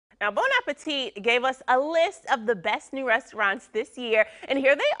Now, Bon Appetit gave us a list of the best new restaurants this year, and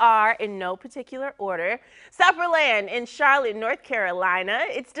here they are in no particular order. Supperland in Charlotte, North Carolina.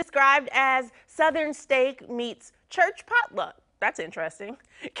 It's described as Southern steak meets church potluck. That's interesting.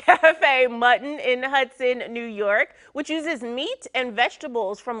 Cafe Mutton in Hudson, New York, which uses meat and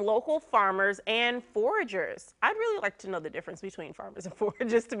vegetables from local farmers and foragers. I'd really like to know the difference between farmers and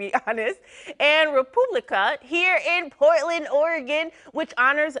foragers, to be honest. And Republica here in Portland, Oregon, which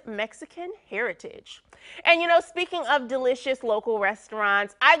honors Mexican heritage. And you know, speaking of delicious local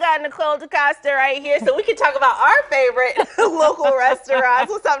restaurants, I got Nicole DeCosta right here, so we can talk about our favorite local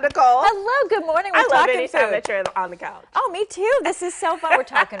restaurants. What's up, Nicole? Hello, good morning. I love anytime that you're on the couch. Oh, me too. This is so fun. We're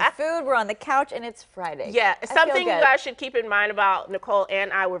talking food, we're on the couch, and it's Friday. Yeah, something you guys should keep in mind about Nicole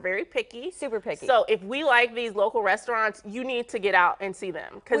and I, we're very picky. Super picky. So if we like these local restaurants, you need to get out and see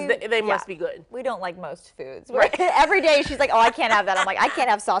them, because they must be good. We don't like most foods. Right. Every day she's like, oh, I can't have that. I'm like, I can't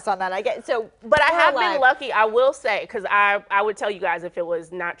have sauce on that. But I have been lucky, I will say, because I would tell you guys if it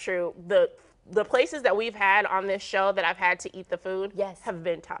was not true, the places that we've had on this show that I've had to eat the food have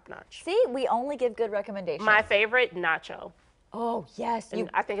been top notch. See, we only give good recommendations. My favorite, Nacho. Oh, yes.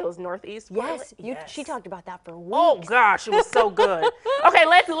 I think it was Northeast. Yes, she talked about that for weeks. Oh, gosh, it was so good. Okay,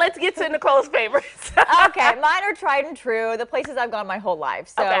 let's get to Nicole's favorites. Okay, mine are tried and true, the places I've gone my whole life.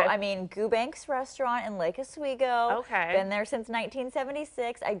 So, I mean, Gubank's restaurant in Lake Oswego. Okay. Been there since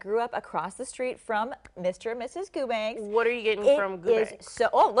 1976. I grew up across the street from Mr. and Mrs. Gubank's. What are you getting from Gubank's?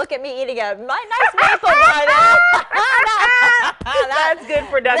 Oh, look at me eating a nice maple pie. That's good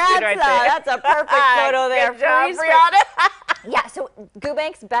production right there. That's a perfect photo there. Good job, Brianna. Yeah, so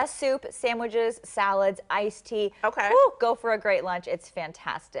Gubank's best soup, sandwiches, salads, iced tea. Okay. Woo, go for a great lunch. It's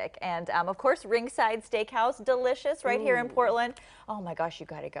fantastic. And of course, Ringside Steakhouse, delicious right here in Portland. Oh my gosh, you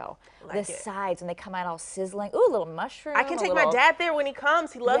gotta go. The sides, when they come out all sizzling. Ooh, a little mushroom. I can take my dad there when he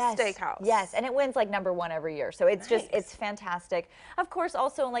comes. He loves steakhouse. Yes, and it wins like #1 every year. So it's just, it's fantastic. Of course,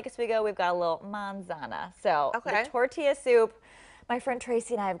 also in Lake Oswego, we've got a little manzana. So the tortilla soup. My friend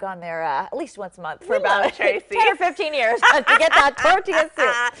Tracy and I have gone there at least once a month for about 10 or 15 years to get that tortilla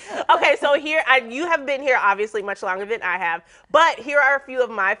soup. Okay, so here, you have been here obviously much longer than I have, but here are a few of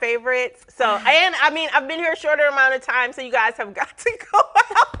my favorites. So, and I mean, I've been here a shorter amount of time, so you guys have got to go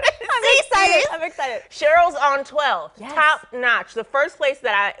out and I'm excited. I'm excited. Cheryl's on 12th, top notch. The first place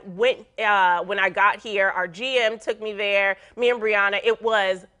that I went when I got here, our GM took me there, me and Brianna, it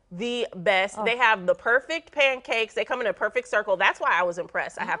was the best. They have the perfect pancakes. They come in a perfect circle. That's why I was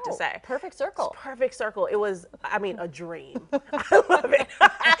impressed, I have to say. Perfect circle. Perfect circle. It was, I mean, a dream. I love it.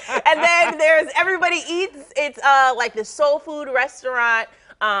 And then there's Everybody Eats. It's like the soul food restaurant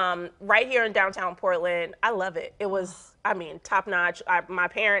right here in downtown Portland. I love it. It was, I mean, top notch. My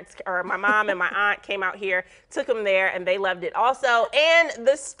parents, or my mom and my aunt came out here, took them there, and they loved it also. And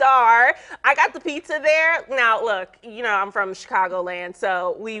the Star, I got the pizza there. Now, look, you know, I'm from Chicagoland,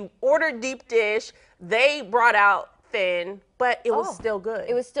 so we ordered deep dish. They brought out thin, but it was still good.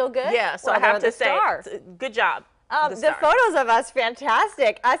 It was still good? Yeah, so I have to say, good job. The photos of us,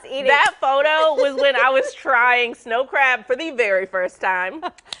 fantastic. Us eating. That photo was when I was trying snow crab for the very first time. And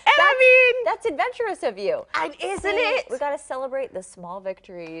I mean, that's adventurous of you. Isn't it? We got to celebrate the small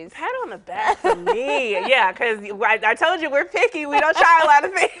victories. Pat on the back for me. Yeah, because I told you we're picky. We don't try a lot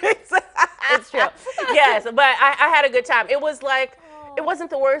of things. It's true. Yes, but I had a good time. It was like, it wasn't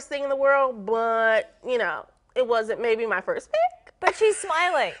the worst thing in the world, but, you know, it wasn't maybe my first pick. But she's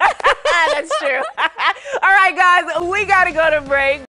smiling. That's true. All right, guys, we got to go to break.